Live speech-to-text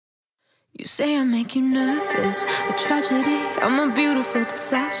You say I make you nervous, a tragedy, I'm a beautiful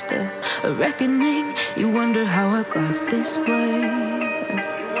disaster, a reckoning. You wonder how I got this way.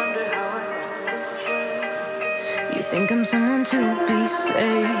 You think I'm someone to be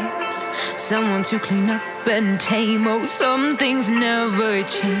saved, someone to clean up and tame. Oh, some things never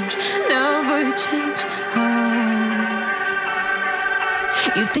change, never change.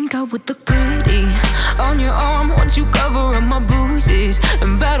 You think I would look pretty on your arm once you cover up my bruises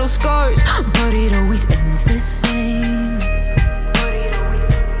and battle scars, but it always ends the same.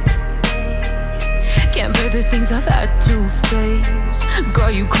 Can't bear the things I've had to face,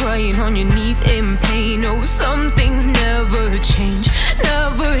 got you crying on your knees in pain. Oh, some things never change,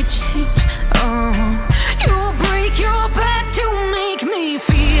 never change. You'll break your back to make me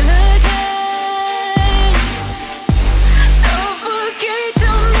feel again, suffocate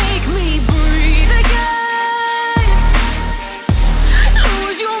to make me breathe again,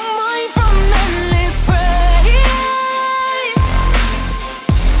 lose your mind from endless pain.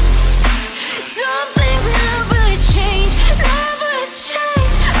 Some things never change, never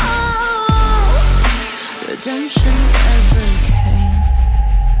change. Redemption never came.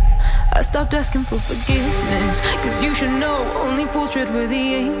 I stopped asking for forgiveness, cause you should know only fools tread where the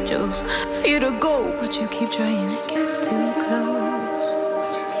angels fear to go, but you keep trying to get too close.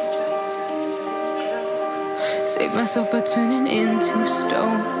 Save myself by turning into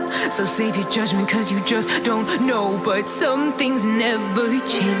stone, so save your judgment cause you just don't know. But some things never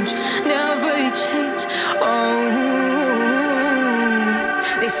change, never change.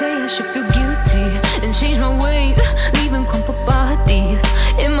 They say I should feel guilty and change my ways, leaving crumpled bodies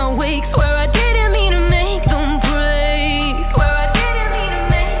in my wake. Swear I didn't mean to make them break, swear I didn't mean to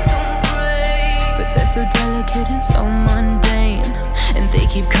make them break. But they're so delicate and so mundane, and they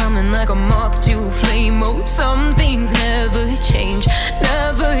keep coming like a moth to a flame. Oh, some things never change,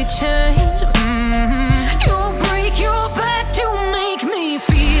 never change. You'll break your back to make me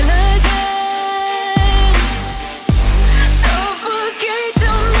feel again, suffocate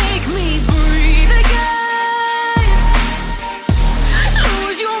to make me breathe again,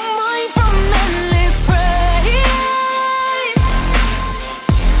 lose your mind from endless pain.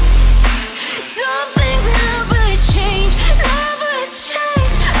 Some things never change, never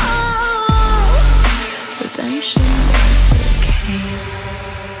change. Redemption never came.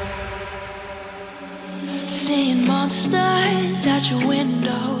 Seeing monsters out your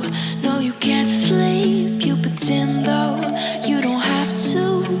window, no you can't sleep, you pretend though you don't have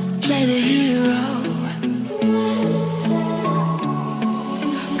to play the hero.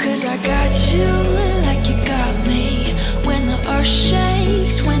 Cause I got you like you got me, when the earth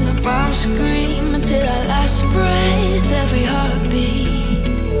shakes, when the bombs scream, until our last breath, every heartbeat.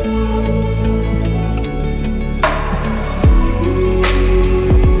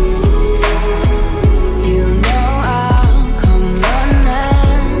 You know I'll come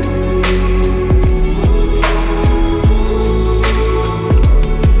running.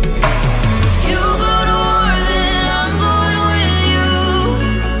 You go to war, then I'm going with you.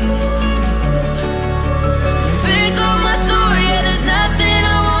 Pick up my sword, yeah, there's nothing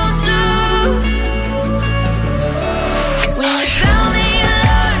I won't do. When you tell me you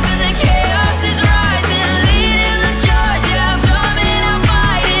learn from the chaos.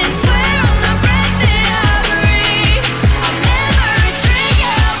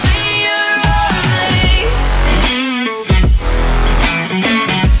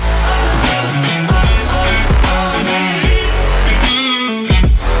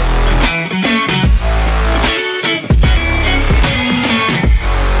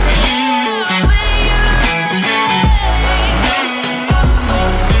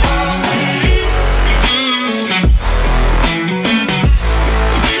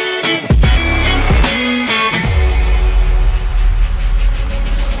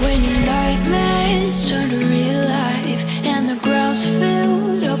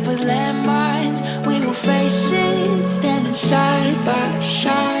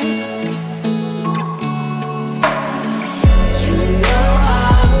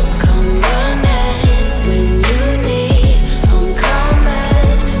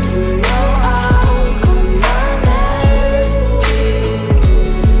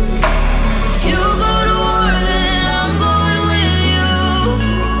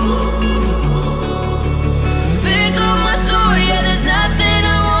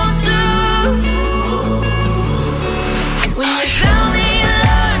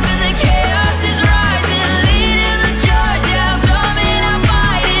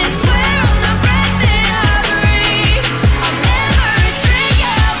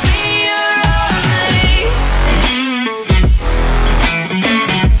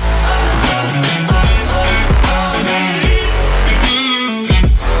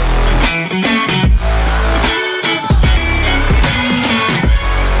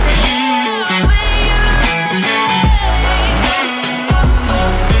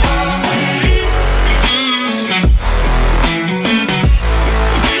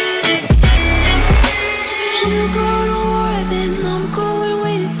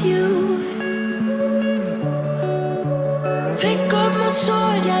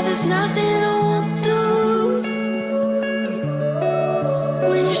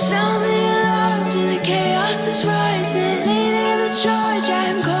 When you sound the alarms and the chaos is rising, leading the charge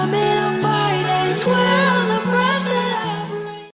at